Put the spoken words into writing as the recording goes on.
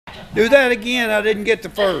Do that again. I didn't get the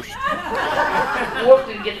first. Wolf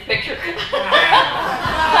didn't get the picture.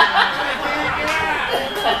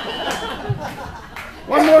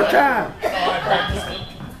 One more time.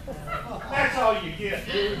 That's all you get.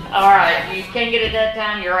 All right, if you can't get it that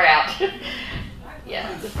time, you're out.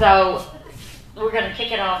 Yeah, so we're going to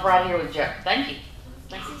kick it off right here with Joe. Thank you.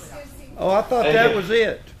 Thank you. Oh, I thought that was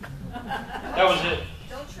it. That was it.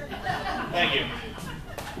 Thank you.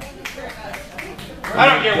 I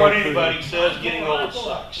don't care what anybody says, getting old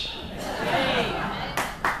sucks.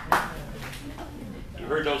 You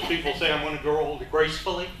heard those people say I'm going to grow old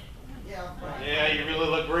gracefully? Yeah, you really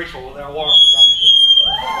look graceful with that walk.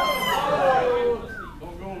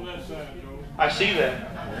 Don't go on that side, Joe. I see that.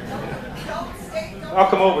 I'll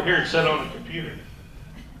come over here and sit on the computer.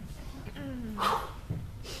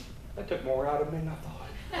 That took more out of me than I thought.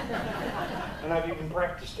 And I've even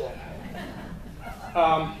practiced that.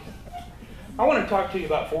 I want to talk to you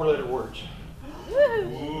about four-letter words.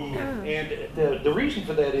 And the reason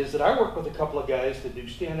for that is that I work with a couple of guys that do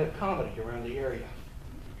stand-up comedy around the area.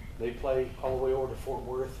 They play all the way over to Fort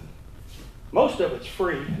Worth. Most of it's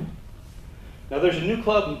free. Now there's a new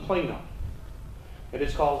club in Plano, and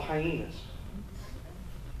it's called Hyenas.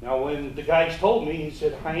 Now when the guys told me, he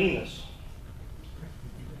said, hyenas.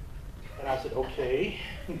 And I said, okay.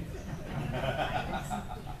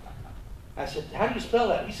 I said, how do you spell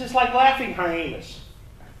that? He says, like laughing hyenas.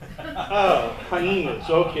 Oh, hyenas,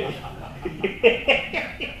 okay.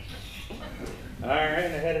 All right,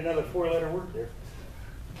 I had another four-letter word there.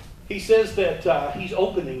 He says that he's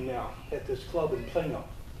opening now at this club in Plano.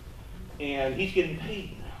 And he's getting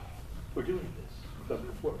paid now for doing this because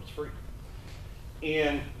before it was free.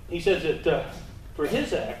 And he says that for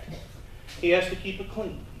his act, he has to keep it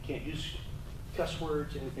clean. He can't use cuss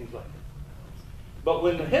words, anything like that. But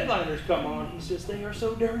when the headliners come on, he says they are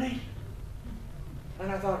so dirty.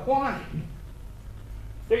 And I thought, why?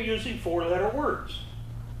 They're using four-letter words.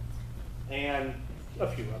 And a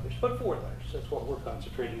few others, but four letters. That's what we're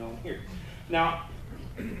concentrating on here. Now,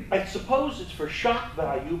 I suppose it's for shock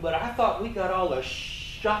value, but I thought we got all the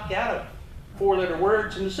shock out of four-letter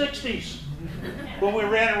words in the 60s when we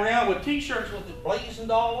ran around with T-shirts with it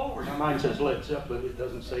blazoned all over. Now, mine says Led Zeppelin. It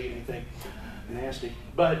doesn't say anything nasty.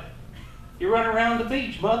 But you run around the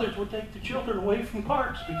beach, mothers would take the children away from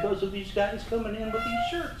parks because of these guys coming in with these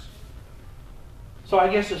shirts. So I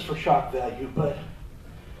guess it's for shock value, but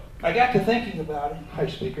I got to thinking about it. Hi,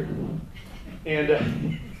 speaker.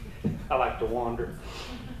 And I like to wander.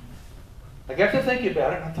 I got to thinking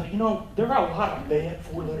about it, and I thought, you know, there are a lot of bad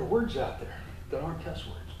four-letter words out there that aren't cuss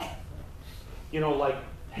words. You know, like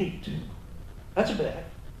hate. That's a bad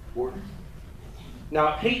word.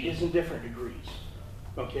 Now, hate is in different degrees,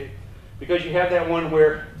 okay? Because you have that one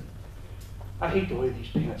where, I hate the way these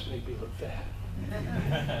pants make me look fat.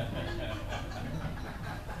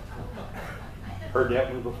 Heard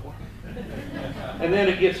that one before? And then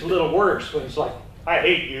it gets a little worse when it's like, I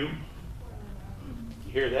hate you.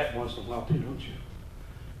 You hear that once in a while too, don't you?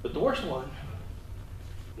 But the worst one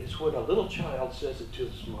is when a little child says it to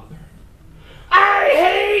his mother. I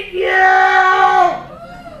hate you!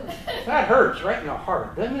 That hurts right in the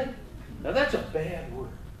heart, doesn't it? Now that's a bad word.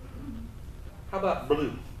 How about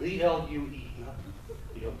blue? B-L-U-E.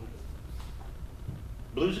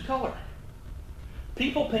 Blue's a color.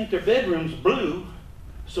 People paint their bedrooms blue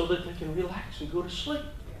so that they can relax and go to sleep,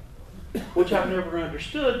 which I've never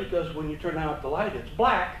understood because when you turn out the light, it's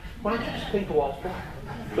black. Why don't you just paint the walls black?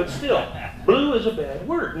 But still, blue is a bad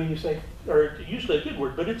word. And you say, or usually a good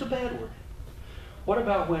word, but it's a bad word. What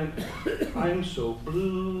about when I'm so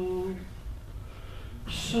blue,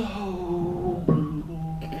 so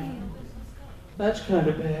blue? That's kind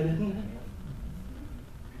of bad, isn't it?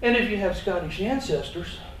 And if you have Scottish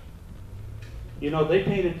ancestors, you know, they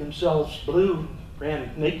painted themselves blue,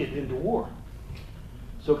 ran naked into war.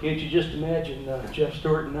 So can't you just imagine Jeff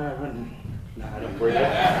Stewart and I running? No, I don't wear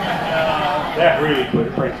that. That really put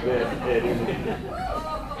a Frank's head in it.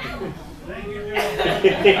 Thank you, Joe.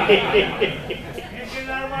 Can't get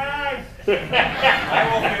out of my eyes. I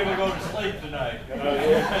won't be able to go to sleep tonight.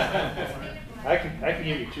 I can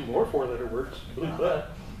give you two more four-letter words, blue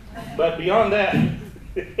butt. But beyond that,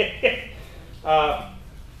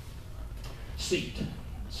 seat.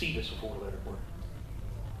 Seat is a four-letter word.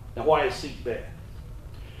 Now, why is seat bad?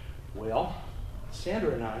 Well,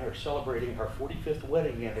 Sandra and I are celebrating our 45th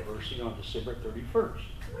wedding anniversary on December 31st.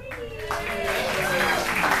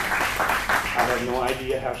 I have no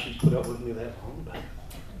idea how she's put up with me that long, but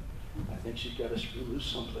I think she's got to screw loose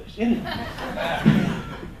someplace. Anyway,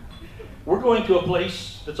 we're going to a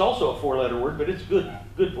place that's also a four-letter word, but it's a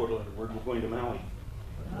good four-letter word. We're going to Maui.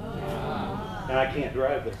 And I can't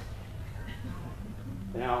drive there.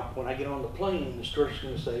 Now, when I get on the plane, the stewardess is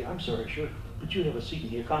going to say, "I'm sorry, sure, but you have a seat in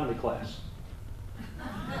the economy class."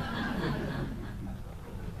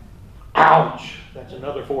 Ouch! That's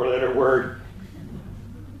another 4-letter word.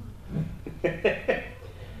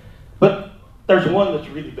 But there's one that's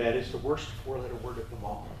really bad. It's the worst 4-letter word of them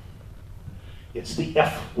all. It's the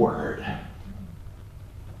F word.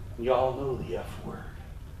 Y'all know the F word.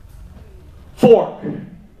 Fork.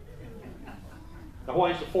 Now,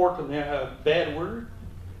 why is the fork a bad word?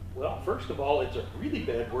 Well, first of all, it's a really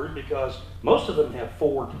bad word because most of them have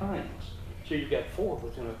 4 tines. So you've got 4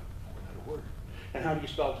 within a 4-letter word. And how do you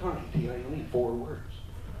spell tine? T-I-N-E, 4 words.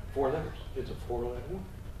 4 letters. It's a 4-letter word.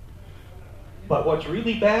 But what's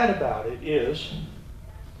really bad about it is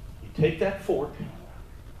you take that fork,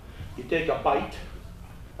 you take a bite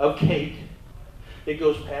of cake, it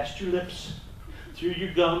goes past your lips, through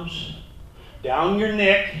your gums, down your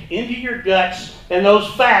neck, into your guts, and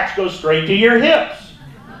those fats go straight to your hips.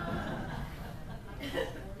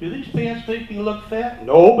 Do these pants make me look fat?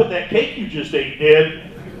 No, but that cake you just ate did.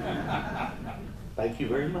 Thank you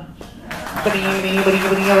very much.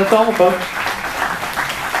 That's all, folks.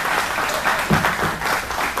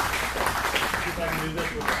 See if I can do this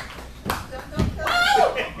one.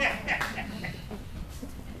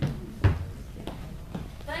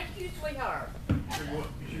 Thank you, sweetheart. You sure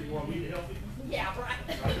you want me to help you? Yeah, right.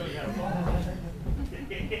 I'll show you how to fall.